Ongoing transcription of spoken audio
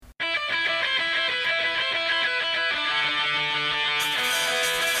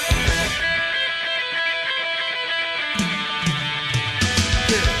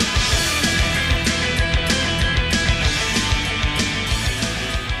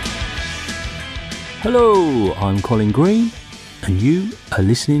Hello, I'm Colin Green, and you are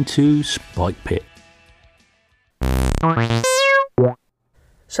listening to Spike Pit.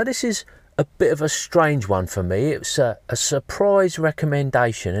 So this is a bit of a strange one for me. It's a surprise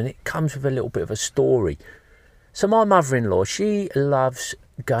recommendation, and it comes with a little bit of a story. So my mother-in-law, she loves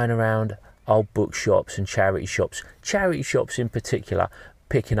going around old bookshops and charity shops in particular,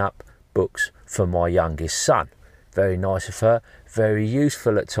 picking up books for my youngest son. Very nice of her, very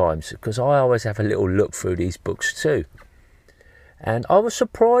useful at times, because I always have a little look through these books too. And I was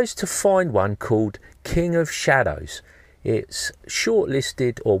surprised to find one called King of Shadows. It's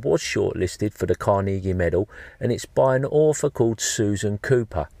shortlisted, or was shortlisted, for the Carnegie Medal, and it's by an author called Susan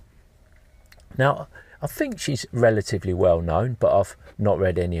Cooper. Now, I think she's relatively well known, but I've not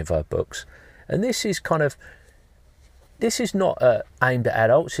read any of her books. And this is not aimed at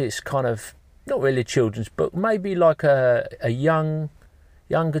adults. It's kind of not really a children's book, maybe like a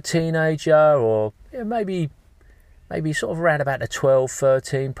younger teenager, or maybe sort of around about the 12,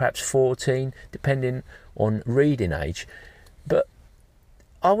 13, perhaps 14, depending on reading age. But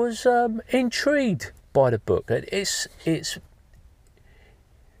I was intrigued by the book. It's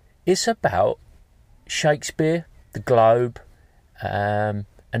about Shakespeare, the Globe, and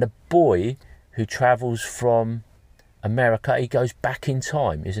a boy who travels from America. He goes back in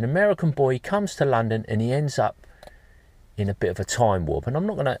time. He's an American boy. He comes to London and he ends up in a bit of a time warp. And I'm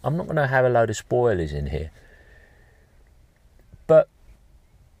not gonna have a load of spoilers in here. But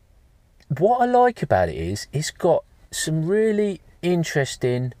what I like about it is it's got some really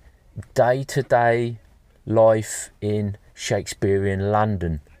interesting day-to-day life in Shakespearean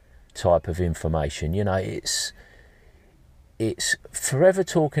London type of information. You know, it's forever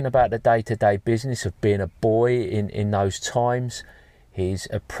talking about the day-to-day business of being a boy in those times. He's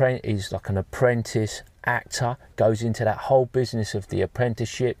like an apprentice actor, goes into that whole business of the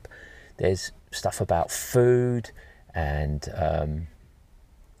apprenticeship. There's stuff about food and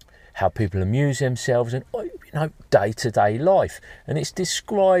how people amuse themselves, and day-to-day life. And it's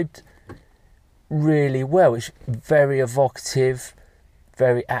described really well. It's very evocative,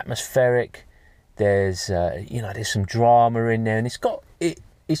 very atmospheric. There's some drama in there, and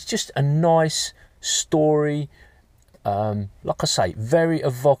it's just a nice story. Like I say, very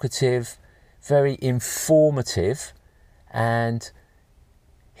evocative, very informative, and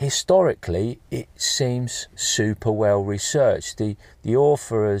historically it seems super well researched. The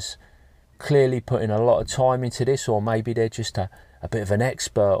author has clearly put in a lot of time into this, or maybe they're just a bit of an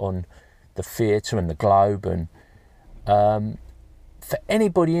expert on the theatre and the Globe. And for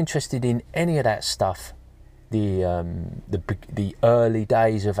anybody interested in any of that stuff, the early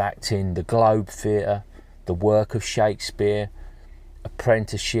days of acting, the Globe Theatre, the work of Shakespeare,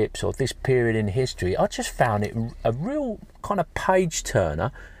 apprenticeships, or this period in history, I just found it a real kind of page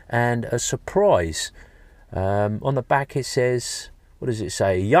turner and a surprise. On the back it says, what does it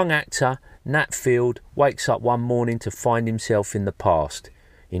say? A young actor, Nat Field, wakes up one morning to find himself in the past.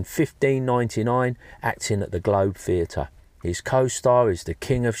 In 1599, acting at the Globe Theatre. His co-star is the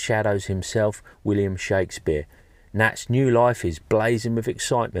King of Shadows himself, William Shakespeare. Nat's new life is blazing with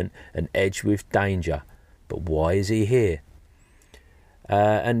excitement and edged with danger. But why is he here?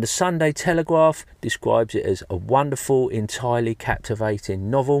 And the Sunday Telegraph describes it as a wonderful, entirely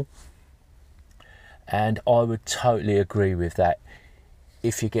captivating novel. And I would totally agree with that.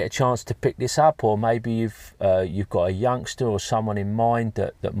 If you get a chance to pick this up, or maybe you've got a youngster or someone in mind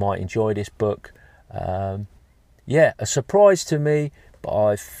that might enjoy this book, a surprise to me, but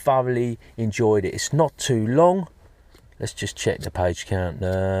I thoroughly enjoyed it. It's not too long. Let's just check the page count.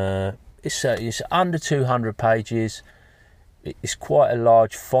 It's under 200 pages. It's quite a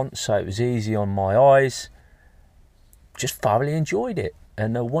large font, so it was easy on my eyes. Just thoroughly enjoyed it,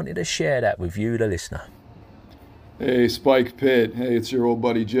 and I wanted to share that with you, the listener. Hey, Spike Pit. Hey, it's your old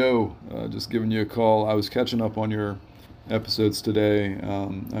buddy Joe. Just giving you a call. I was catching up on your episodes today.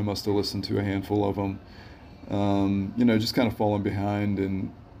 I must have listened to a handful of them. Just kind of falling behind,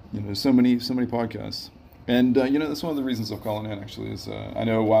 and so many podcasts. And that's one of the reasons I'm calling in. Actually, is I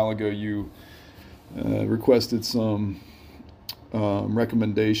know a while ago you requested some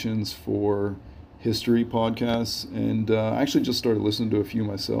recommendations for history podcasts, and I actually just started listening to a few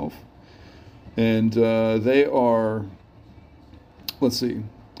myself. And they are, let's see,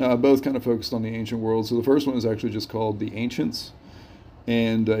 both kind of focused on the ancient world. So the first one is actually just called The Ancients,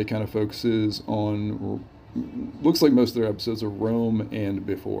 and it kind of focuses on, looks like most of their episodes are Rome and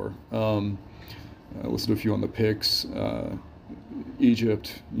before. I listened to a few on the Picts,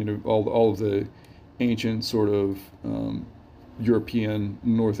 Egypt, all of the ancient sort of European,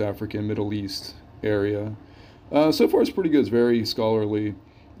 North African, Middle East area. So far it's pretty good. It's very scholarly.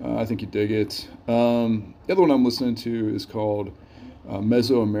 I think you dig it. The other one I'm listening to is called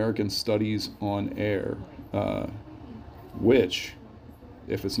Mesoamerican Studies on Air, which,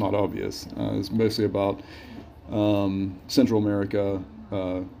 if it's not obvious, is mostly about Central America,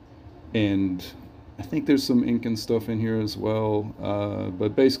 and I think there's some Incan stuff in here as well,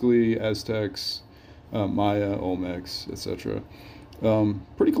 but basically Aztecs, Maya, Olmecs, etc.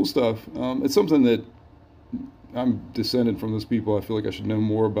 Pretty cool stuff. It's something that I'm descended from those people. I feel like I should know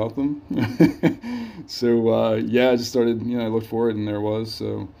more about them. So yeah, I just started, I looked for it and there it was.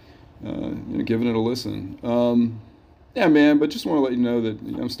 So giving it a listen. Yeah, man, but just want to let you know that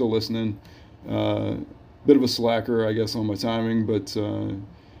I'm still listening. Bit of a slacker, I guess, on my timing, but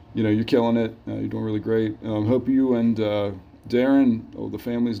you're killing it. You're doing really great. Hope you and Darren, the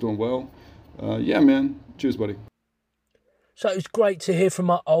family's doing well. Yeah, man. Cheers, buddy. So it was great to hear from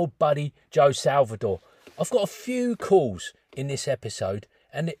my old buddy Joe Salvador. I've got a few calls in this episode,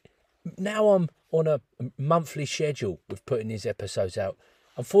 and now I'm on a monthly schedule with putting these episodes out.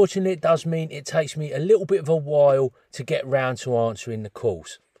 Unfortunately, it does mean it takes me a little bit of a while to get round to answering the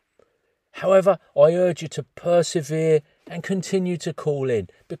calls. However, I urge you to persevere and continue to call in,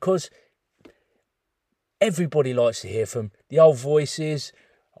 because everybody likes to hear from the old voices.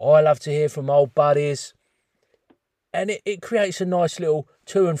 I love to hear from old buddies. And it creates a nice little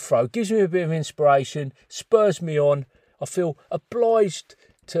to and fro, gives me a bit of inspiration, spurs me on. I feel obliged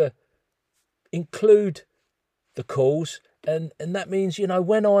to include the calls, and that means,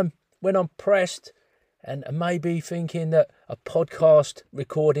 when I'm pressed and maybe thinking that a podcast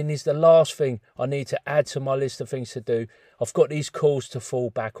recording is the last thing I need to add to my list of things to do, I've got these calls to fall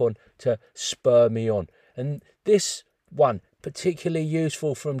back on to spur me on. And this one, particularly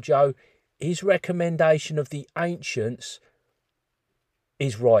useful from Joe, his recommendation of the ancients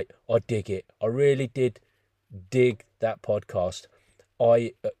is right. I dig it. I really did dig that podcast.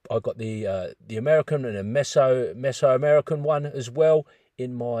 I got the American and the Mesoamerican one as well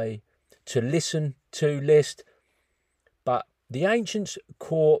in my to listen to list, but the ancients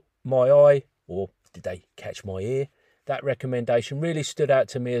caught my eye, or did they catch my ear? That recommendation really stood out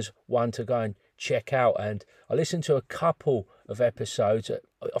to me as one to go and check out, and I listened to a couple of episodes.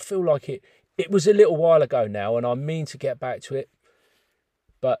 I feel like it was a little while ago now, and I mean to get back to it,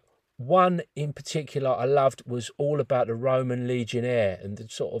 but one in particular I loved was all about the Roman legionnaire, and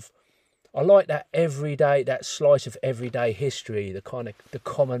I like that slice of everyday history, the kind of the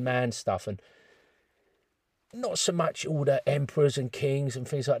common man stuff, and not so much all the emperors and kings and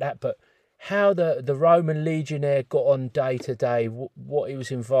things like that, but how the Roman legionnaire got on day to day, what he was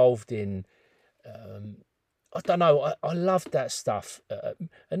involved in. I don't know, I loved that stuff.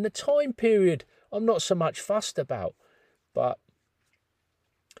 And the time period I'm not so much fussed about, but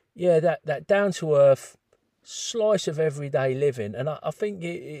yeah, that down-to-earth slice of everyday living, and I think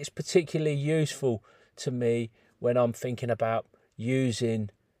it's particularly useful to me when I'm thinking about using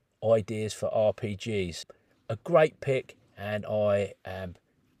ideas for RPGs. A great pick, and I am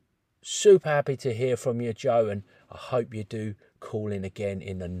super happy to hear from you, Joe, and I hope you do call in again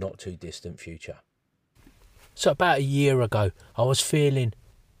in the not too distant future. So about a year ago, I was feeling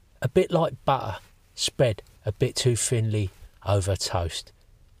a bit like butter spread a bit too thinly over toast,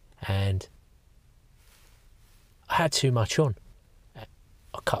 and I had too much on.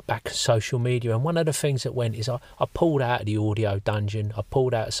 I cut back on social media, and one of the things that went is I pulled out of the Audio Dungeon. I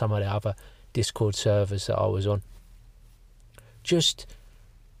pulled out of some of the other Discord servers that I was on, just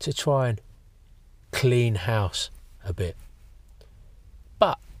to try and clean house a bit.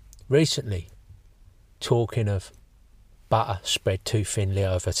 But recently, talking of butter spread too thinly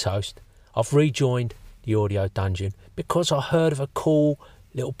over toast, I've rejoined the Audio Dungeon because I heard of a cool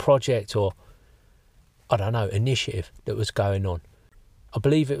little project, or I don't know, initiative that was going on. I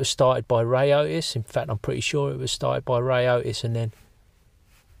believe it was started by Ray Otis. In fact, I'm pretty sure it was started by Ray Otis, and then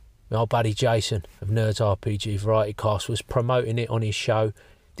my old buddy Jason of Nerds RPG Variety Cast was promoting it on his show.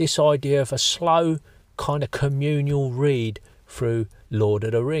 This idea of a slow kind of communal read through Lord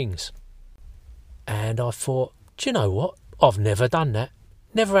of the Rings. And I thought, do you know what? I've never done that.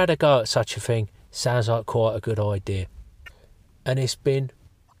 Never had a go at such a thing. Sounds like quite a good idea. And it's been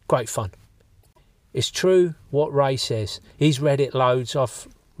great fun. It's true what Ray says. He's read it loads. I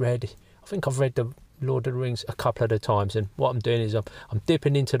think I've read the Lord of the Rings a couple of the times, and what I'm doing is I'm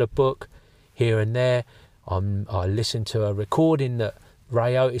dipping into the book here and there. I listened to a recording that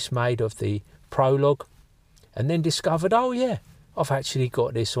Ray Otis made of the prologue, and then discovered, oh yeah, I've actually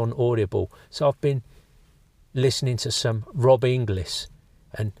got this on Audible. So I've been listening to some Rob Inglis,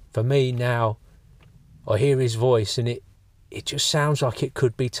 and for me now, I hear his voice, and it just sounds like it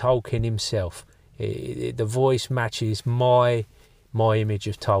could be Tolkien himself. The voice matches my my image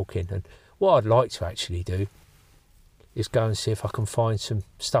of Tolkien. And what I'd like to actually do is go and see if I can find some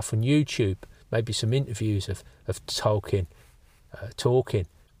stuff on YouTube, maybe some interviews of Tolkien talking.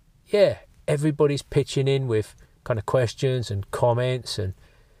 Yeah, everybody's pitching in with kind of questions and comments and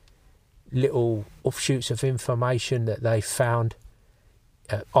little offshoots of information that they found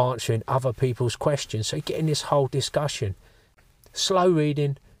answering other people's questions. So getting this whole discussion. Slow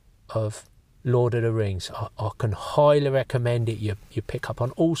reading of Lord of the Rings. I can highly recommend it. You pick up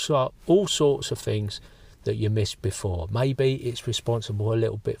on all sorts of things that you missed before. Maybe it's responsible a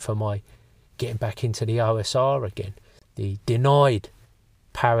little bit for my getting back into the OSR again. The denied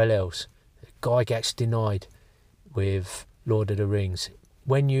parallels. Gygax denied with Lord of the Rings.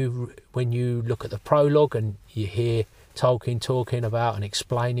 When you look at the prologue and you hear Tolkien talking about and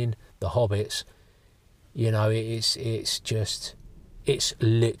explaining the hobbits, you know, it's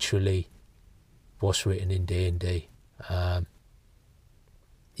literally what's written in D&D,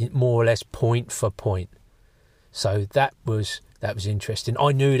 more or less point for point. So that was interesting.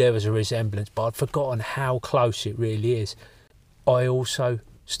 I knew there was a resemblance, but I'd forgotten how close it really is. I also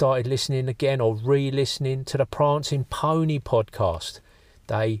started listening again, or re-listening, to the Prancing Pony podcast.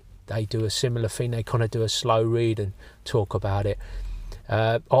 They do a similar thing. They kind of do a slow read and talk about it.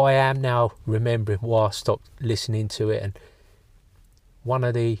 I am now remembering why I stopped listening to it, and one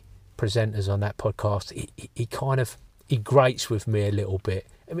of the presenters on that podcast, he grates with me a little bit.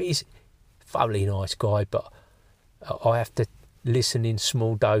 I mean, he's a thoroughly nice guy, but I have to listen in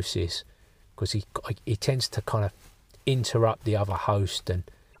small doses because he tends to kind of interrupt the other host, and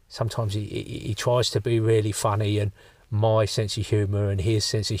sometimes he tries to be really funny, and my sense of humour and his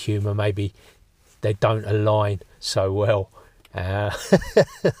sense of humour, maybe they don't align so well. But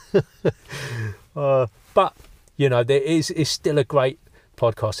you know, it's still a great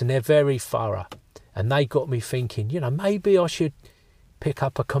podcast, and they're very thorough, and they got me thinking, you know, maybe I should pick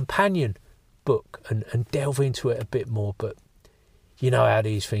up a companion book and delve into it a bit more. But you know how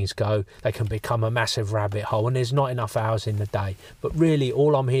these things go, they can become a massive rabbit hole, and there's not enough hours in the day. But really,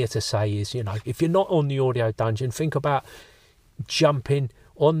 all I'm here to say is, you know, if you're not on the Audio Dungeon, think about jumping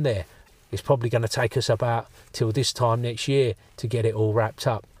on there. It's probably going to take us about till this time next year to get it all wrapped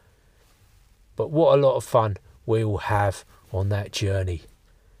up. But what a lot of fun we'll have on that journey.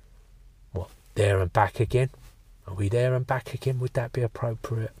 What, there and back again? Are we there and back again? Would that be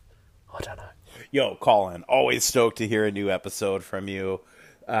appropriate? I don't know. Yo, Colin, always stoked to hear a new episode from you.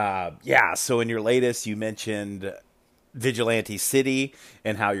 So in your latest, you mentioned Vigilante City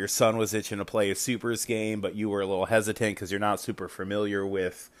and how your son was itching to play a Supers game, but you were a little hesitant because you're not super familiar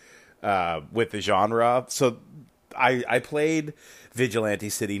with the genre. So I played Vigilante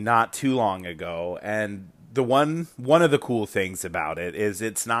City not too long ago, and one of the cool things about it is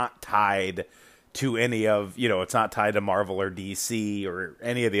it's not tied to any of, you know, it's not tied to Marvel or DC or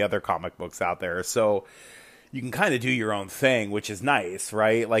any of the other comic books out there. So you can kind of do your own thing, which is nice,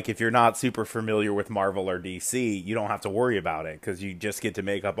 right? Like if you're not super familiar with Marvel or DC, you don't have to worry about it because you just get to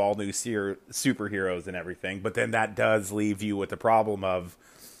make up all new superheroes and everything. But then that does leave you with the problem of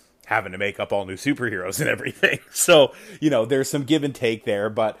having to make up all new superheroes and everything. So, you know, there's some give and take there,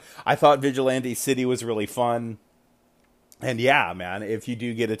 but I thought Vigilante City was really fun. And yeah, man, if you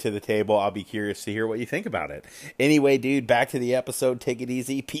do get it to the table, I'll be curious to hear what you think about it. Anyway, dude, back to the episode. Take it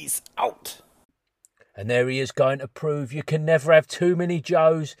easy. Peace out. And there he is, going to prove you can never have too many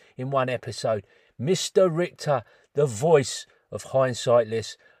Joes in one episode. Mr. Richter, the voice of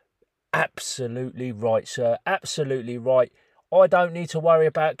Hindsightless. Absolutely right, sir. Absolutely right. I don't need to worry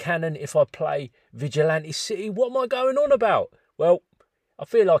about canon if I play Vigilante City. What am I going on about? Well, I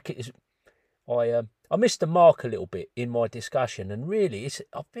feel like it is... I missed the mark a little bit in my discussion, and really,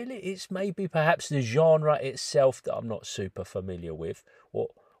 I feel it's maybe perhaps the genre itself that I'm not super familiar with,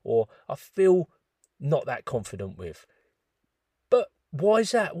 or I feel not that confident with. But why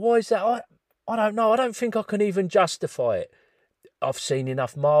is that? I don't know. I don't think I can even justify it. I've seen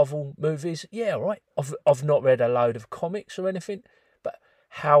enough Marvel movies. Yeah, right. I've not read a load of comics or anything, but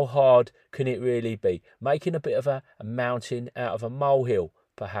how hard can it really be? Making a bit of a mountain out of a molehill,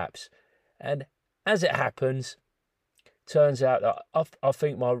 perhaps. And as it happens, turns out that I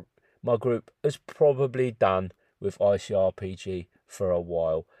think my group has probably done with ICRPG for a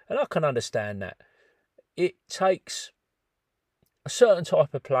while. And I can understand that. It takes a certain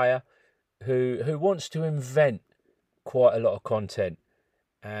type of player who wants to invent quite a lot of content.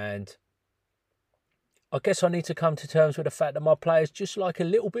 And I guess I need to come to terms with the fact that my players just like a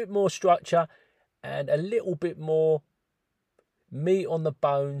little bit more structure and a little bit more meat on the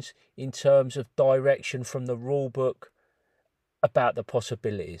bones in terms of direction from the rule book about the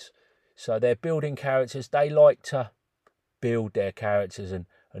possibilities. So they're building characters. They like to build their characters and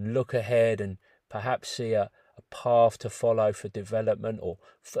look ahead and perhaps see a path to follow for development or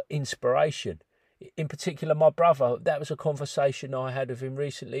for inspiration. In particular, my brother, that was a conversation I had with him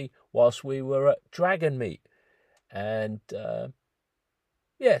recently whilst we were at Dragon Meet. And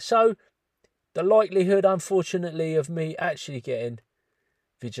so the likelihood, unfortunately, of me actually getting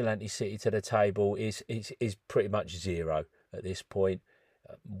Vigilante City to the table is pretty much zero at this point.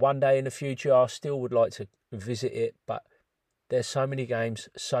 One day in the future, I still would like to visit it, but there's so many games,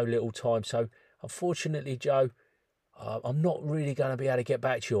 so little time. So unfortunately, Joe, I'm not really going to be able to get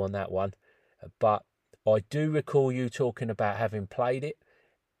back to you on that one. But I do recall you talking about having played it,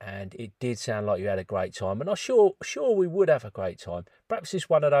 and it did sound like you had a great time. And I'm sure we would have a great time. Perhaps it's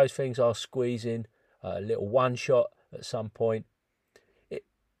one of those things I'll squeeze in a little one shot at some point. It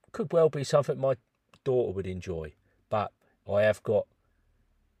could well be something my daughter would enjoy. But I have got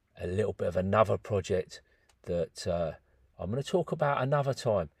a little bit of another project that I'm going to talk about another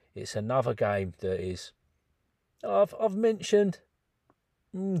time. It's another game that is I've mentioned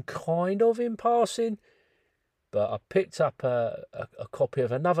kind of in passing, but I picked up a copy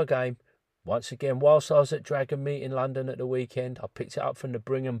of another game once again whilst I was at Dragon Meet in London at the weekend. I picked it up from the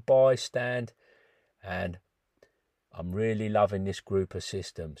Bring and Buy stand, and I'm really loving this group of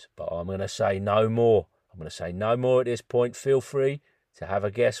systems, but I'm going to say no more. I'm going to say no more at this point. Feel free to have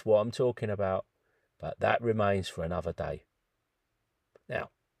a guess what I'm talking about, but that remains for another day.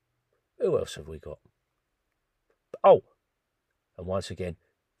 Now, who else have we got? Oh, and once again,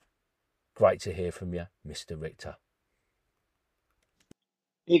 great to hear from you, Mr. Richter.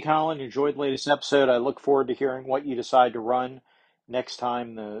 Hey, Colin, enjoyed the latest episode. I look forward to hearing what you decide to run next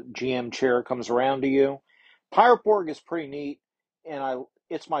time the GM chair comes around to you. Pirate Borg is pretty neat, and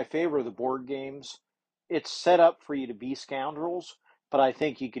it's my favorite of the board games. It's set up for you to be scoundrels, but I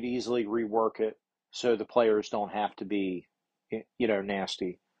think you could easily rework it so the players don't have to be,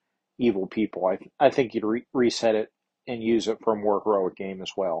 nasty, evil people. I think you'd reset it and use it for a more heroic game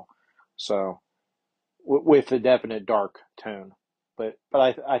as well. So, with a definite dark tone. But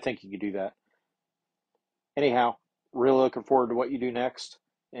I think you could do that. Anyhow, really looking forward to what you do next,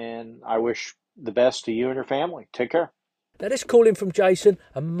 and I wish the best to you and your family. Take care. Now, this calling from Jason,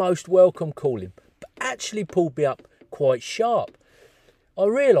 a most welcome calling, but actually pulled me up quite sharp. I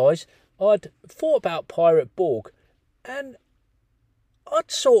realised I'd thought about Pirate Borg, and I'd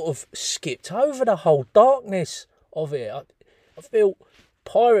sort of skipped over the whole darkness of it. I feel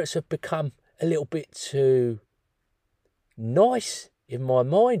pirates have become a little bit too nice in my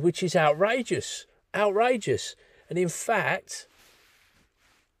mind, which is outrageous. And in fact,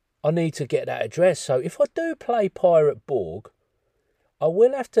 I need to get that addressed. So if I do play Pirate Borg, I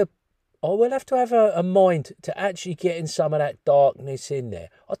will have to have a mind to actually getting some of that darkness in there.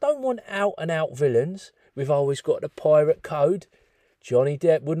 I don't want out and out villains. We've always got the pirate code. Johnny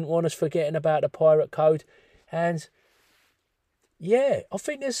Depp wouldn't want us forgetting about the pirate code. And yeah, I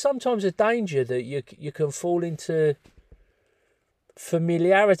think there's sometimes a danger that you can fall into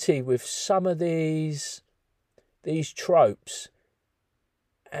familiarity with some of these tropes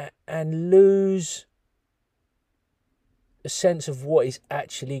and lose a sense of what is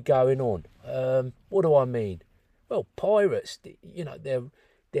actually going on. What do I mean? Well, pirates,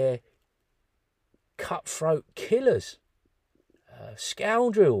 they're cutthroat killers,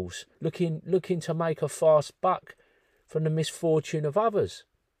 scoundrels looking to make a fast buck from the misfortune of others.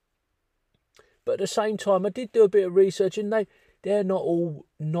 But at the same time, I did do a bit of research, and they're not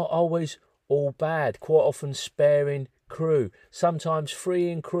always all bad. Quite often sparing crew, sometimes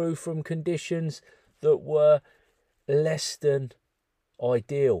freeing crew from conditions that were less than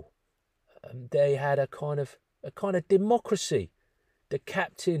ideal. They had a kind of democracy. The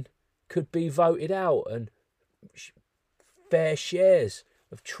captain could be voted out, and fair shares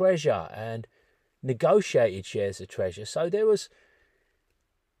of treasure and negotiated shares of treasure. So there was,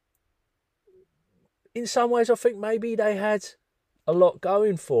 in some ways, I think maybe they had a lot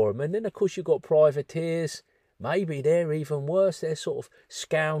going for them. And then, of course, you've got privateers. Maybe they're even worse. They're sort of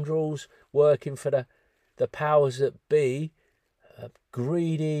scoundrels working for the powers that be,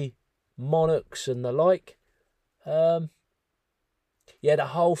 greedy monarchs and the like. The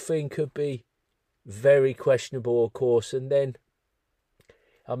whole thing could be very questionable, of course. And then,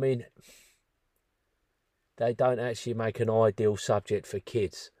 I mean, they don't actually make an ideal subject for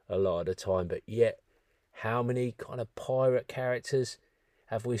kids a lot of the time, but yet how many kind of pirate characters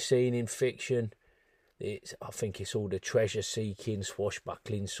have we seen in fiction? I think it's all the treasure-seeking,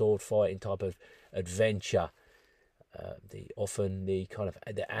 swashbuckling, sword-fighting type of adventure. Often the kind of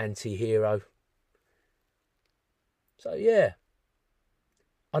the anti-hero. So yeah,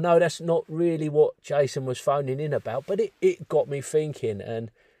 I know that's not really what Jason was phoning in about, but it got me thinking.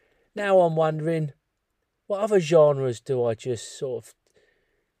 And now I'm wondering, what other genres do I just sort of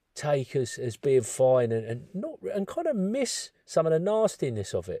take as being fine and kind of miss some of the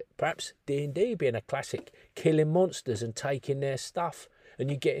nastiness of it? Perhaps D&D being a classic, killing monsters and taking their stuff. And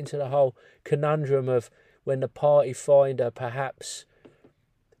you get into the whole conundrum of when the party find perhaps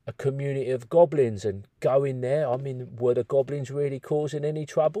a community of goblins and go in there. I mean, were the goblins really causing any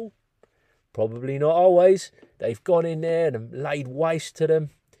trouble? Probably not always. They've gone in there and laid waste to them,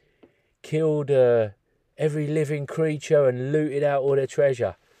 killed every living creature and looted out all their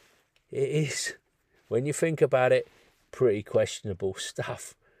treasure. It is, when you think about it, pretty questionable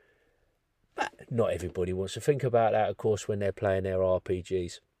stuff. But not everybody wants to think about that, of course, when they're playing their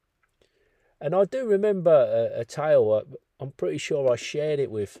RPGs. And I do remember a tale, I'm pretty sure I shared it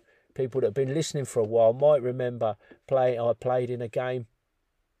with people that have been listening for a while, might remember I played in a game.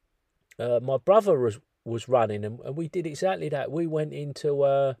 My brother was running, and we did exactly that. We went into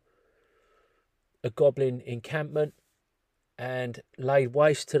a goblin encampment and laid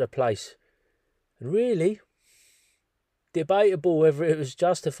waste to the place. And really, debatable whether it was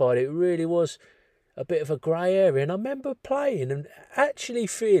justified. It really was a bit of a grey area. And I remember playing and actually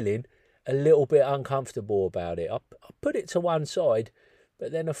feeling a little bit uncomfortable about it. I put it to one side,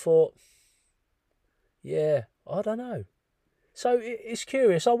 but then I thought, yeah, I don't know. So it's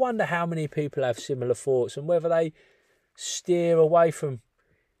curious. I wonder how many people have similar thoughts and whether they steer away from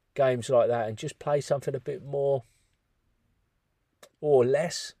games like that and just play something a bit more or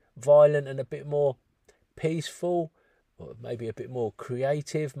less violent and a bit more peaceful, or maybe a bit more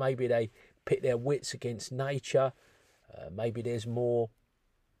creative. Maybe they pit their wits against nature. Maybe there's more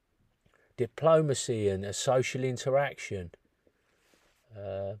diplomacy and a social interaction.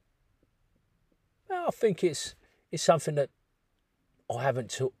 I think it's something that I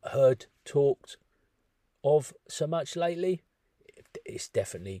haven't heard talked of so much lately. It's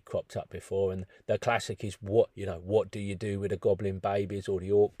definitely cropped up before, and the classic is what do you do with the goblin babies or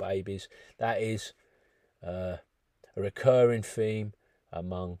the orc babies? That is a recurring theme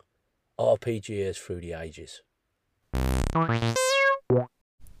among RPGers through the ages.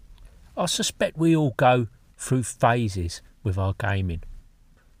 I suspect we all go through phases with our gaming,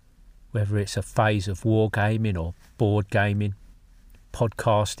 whether it's a phase of wargaming or board gaming,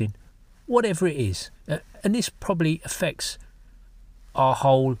 podcasting, whatever it is. And this probably affects our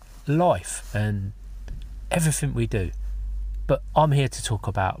whole life and everything we do. But I'm here to talk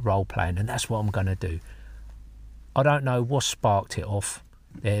about role-playing, and that's what I'm going to do. I don't know what sparked it off.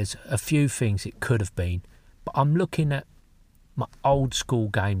 There's a few things it could have been, but I'm looking at my old school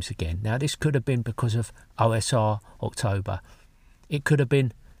games again. Now, this could have been because of OSR October. It could have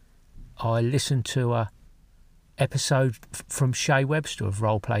been I listened to a episode from Shay Webster of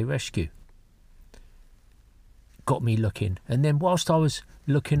Roleplay Rescue. Got me looking. And then whilst I was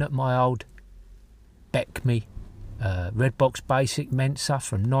looking at my old BECMI Redbox Basic Mensa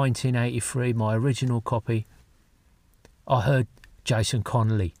from 1983, my original copy, I heard Jason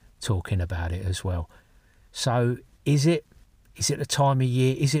Connolly talking about it as well. So is it the time of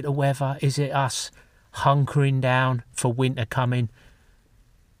year? Is it the weather? Is it us hunkering down for winter coming,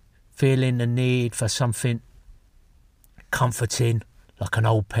 feeling the need for something comforting, like an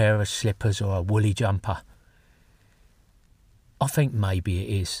old pair of slippers or a woolly jumper? I think maybe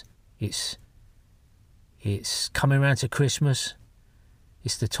it is. It's coming around to Christmas.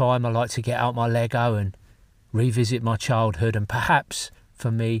 It's the time I like to get out my Lego and revisit my childhood, and perhaps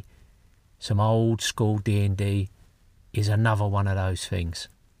for me some old school D&D is another one of those things.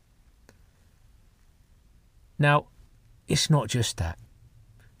 Now, it's not just that.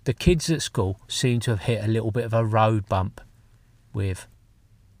 The kids at school seem to have hit a little bit of a road bump with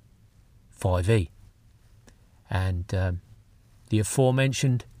 5e. And the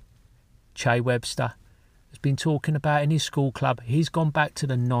aforementioned Shay Webster has been talking about in his school club. He's gone back to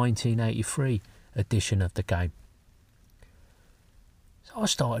the 1983 edition of the game. So I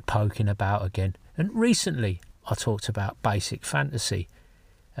started poking about again. And recently I talked about basic fantasy.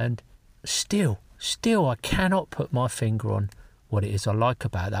 And still I cannot put my finger on what it is I like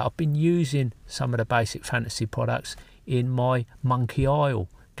about that. I've been using some of the basic fantasy products in my Monkey Isle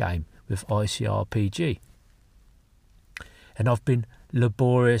game with ICRPG. And I've been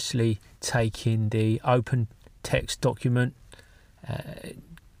laboriously taking the open text document,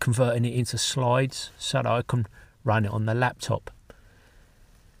 converting it into slides so that I can run it on the laptop.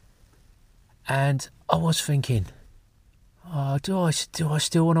 And I was thinking, do I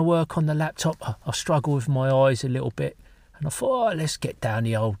still want to work on the laptop? I struggle with my eyes a little bit. And I thought, let's get down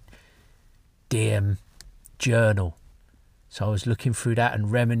the old DM journal. So I was looking through that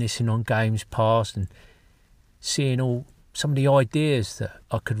and reminiscing on games past and seeing some of the ideas that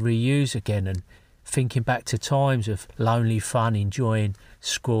I could reuse again, and thinking back to times of lonely fun, enjoying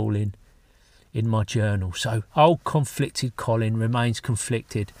scrawling in my journal. So old conflicted Colin remains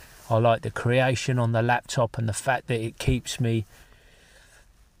conflicted. I like the creation on the laptop and the fact that it keeps me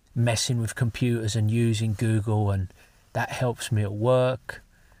messing with computers and using Google, and that helps me at work.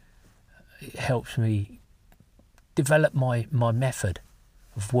 It helps me develop my method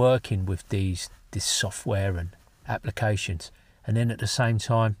of working with this software and applications. And then at the same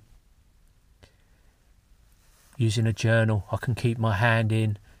time, using a journal, I can keep my hand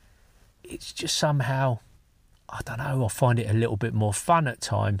in. It's just somehow, I don't know, I find it a little bit more fun at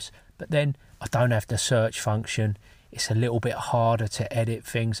times, but then I don't have the search function. It's a little bit harder to edit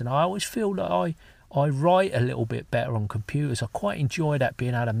things, and I always feel that I write a little bit better on computers. I quite enjoy that,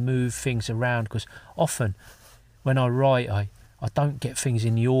 being able to move things around, because often when I write, I don't get things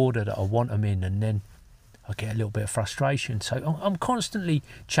in the order that I want them in, and then I get a little bit of frustration. So I'm constantly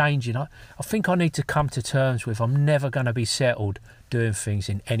changing. I think I need to come to terms with I'm never going to be settled doing things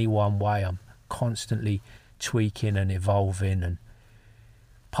in any one way. I'm constantly tweaking and evolving, and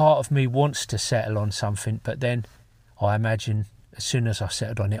part of me wants to settle on something, but then I imagine as soon as I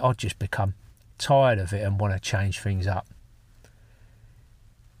settled on it, I'd just become tired of it and want to change things up.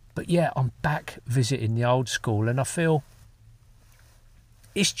 But yeah, I'm back visiting the old school, and I feel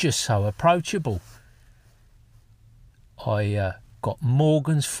it's just so approachable. I got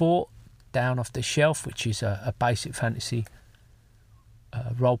Morgan's Fort down off the shelf, which is a basic fantasy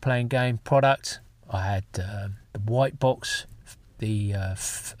role-playing game product. I had the white box, the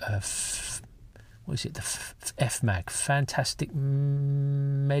what is it? The FMAG, Fantastic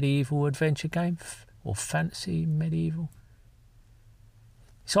Medieval Adventure Game, or Fantasy Medieval.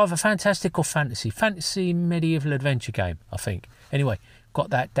 It's either fantastic or fantasy medieval adventure game, I think. Anyway, got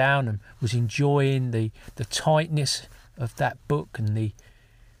that down and was enjoying the tightness of that book and the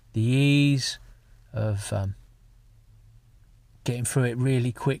ease of getting through it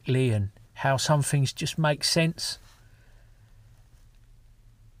really quickly, and how some things just make sense.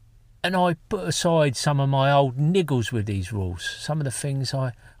 And I put aside some of my old niggles with these rules, some of the things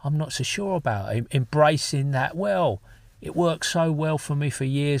I'm not so sure about, embracing that, well, it worked so well for me for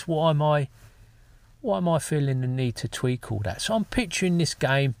years, why am I feeling the need to tweak all that? So I'm picturing this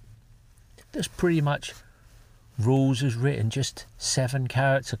game that's pretty much rules as written, just 7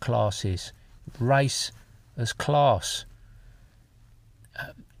 character classes, race as class,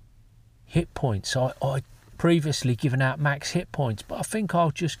 hit points. I previously given out max hit points, but I think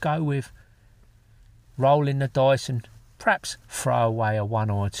I'll just go with rolling the dice and perhaps throw away a 1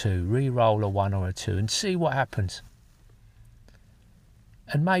 or a 2, re-roll a 1 or a 2 and see what happens.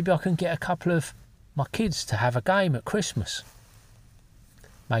 And maybe I can get a couple of my kids to have a game at Christmas.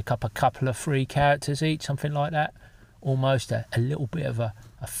 Make up a couple of 3 characters each, something like that. Almost a little bit of a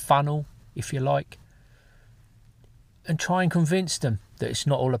funnel, if you like. And try and convince them that it's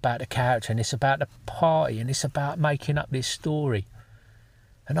not all about the character, and it's about the party, and it's about making up this story.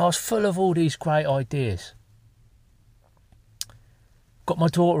 And I was full of all these great ideas. Got my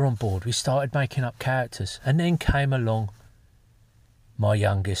daughter on board. We started making up characters. And then came along my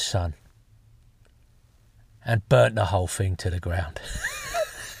youngest son and burnt the whole thing to the ground.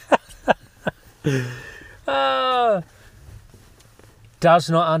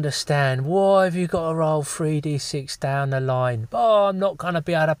 Does not understand. Why have you got to roll 3d6 down the line? Oh, I'm not going to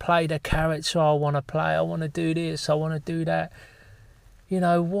be able to play the character I want to play. I want to do this, I want to do that. You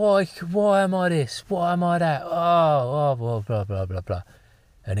know, why am I this? Why am I that? Oh, blah, blah, blah, blah, blah.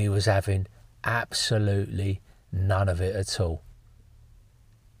 And he was having absolutely none of it at all.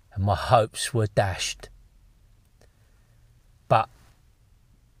 And my hopes were dashed. But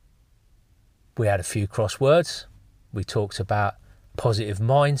we had a few crosswords. We talked about positive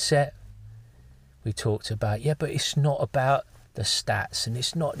mindset. We talked about, but it's not about the stats, and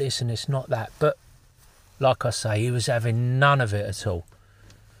it's not this and it's not that. But like I say, he was having none of it at all.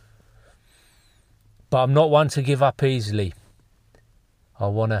 But I'm not one to give up easily. I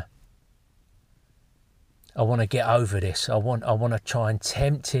wanna get over this. I want to try and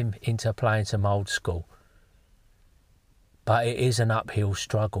tempt him into playing some old school. But it is an uphill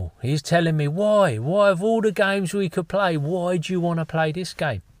struggle. He's telling me, why of all the games we could play, why do you want to play this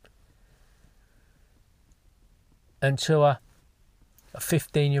game? And to a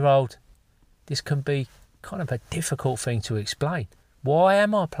 15-year-old, this can be kind of a difficult thing to explain. Why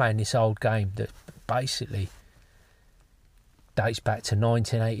am I playing this old game that basically dates back to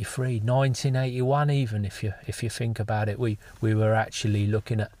 1983, 1981 even, if you think about it. We were actually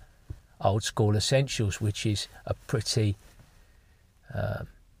looking at Old School Essentials, which is a pretty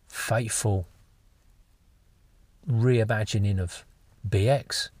faithful reimagining of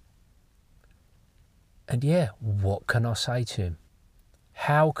BX. And yeah, what can I say to him?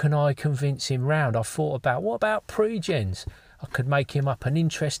 How can I convince him round? I thought about, what about pre-gens? I could make him up an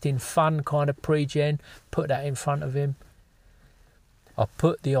interesting, fun kind of pre-gen, put that in front of him. I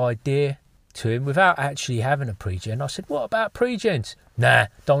put the idea to him without actually having a pre-gen. I said, what about pre-gens? Nah,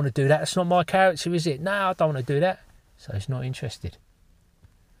 don't want to do that. That's not my character, is it? Nah, I don't want to do that. So he's not interested.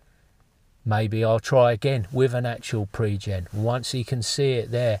 Maybe I'll try again with an actual pre-gen. Once he can see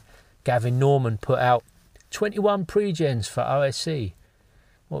it there. Gavin Norman put out 21 pre-gens for OSC.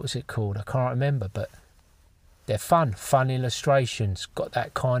 What was it called? I can't remember, but they're fun illustrations. Got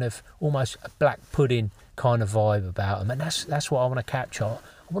that kind of almost a black pudding kind of vibe about them, and that's what I want to capture. I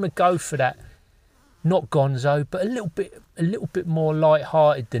want to go for that, not gonzo, but a little bit more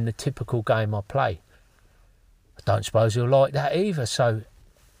light-hearted than the typical game I play. I don't suppose he'll like that either. So,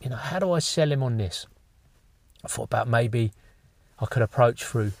 you know, how do I sell him on this? I thought about maybe I could approach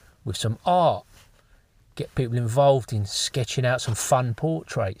through with some art, get people involved in sketching out some fun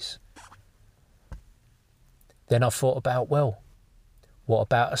portraits. Then I thought about, well, what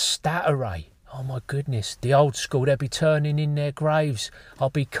about a stat array? Oh my goodness, the old school, they'll be turning in their graves. I'll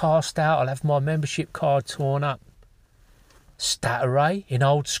be cast out, I'll have my membership card torn up. Stat array in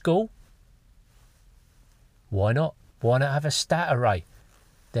old school? Why not? Why not have a stat array?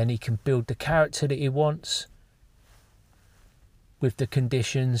 Then he can build the character that he wants with the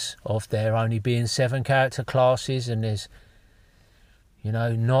conditions of there only being 7 character classes, and there's, you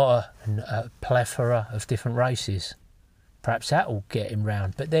know, not a plethora of different races. Perhaps that will get him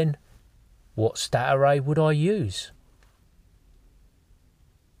round. But then, what stat array would I use?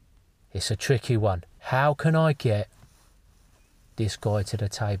 It's a tricky one. How can I get this guy to the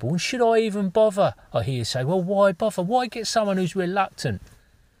table? And should I even bother? I hear you say, well, why bother? Why get someone who's reluctant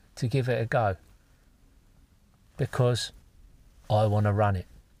to give it a go? Because I want to run it.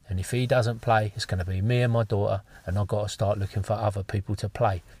 And if he doesn't play, it's going to be me and my daughter, and I've got to start looking for other people to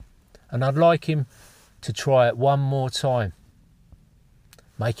play. And I'd like him to try it one more time.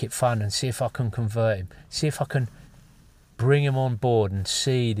 Make it fun and see if I can convert him. See if I can bring him on board and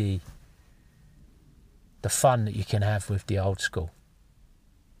see the fun that you can have with the old school.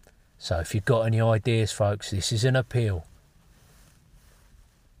 So if you've got any ideas, folks, this is an appeal.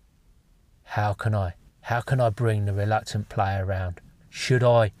 How can I bring the reluctant player around? Should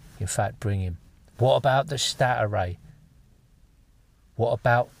I, in fact, bring him? What about the stat array? What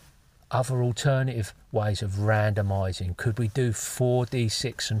about other alternative ways of randomising? Could we do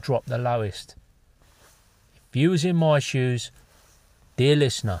 4d6 and drop the lowest? If you was in my shoes, dear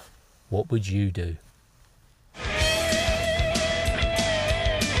listener, what would you do?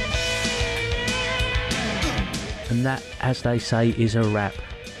 And that, as they say, is a wrap.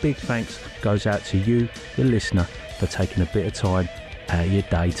 Big thanks goes out to you, the listener, for taking a bit of time out of your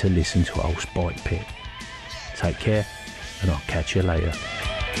day to listen to Old Spike Pit. Take care, and I'll catch you later.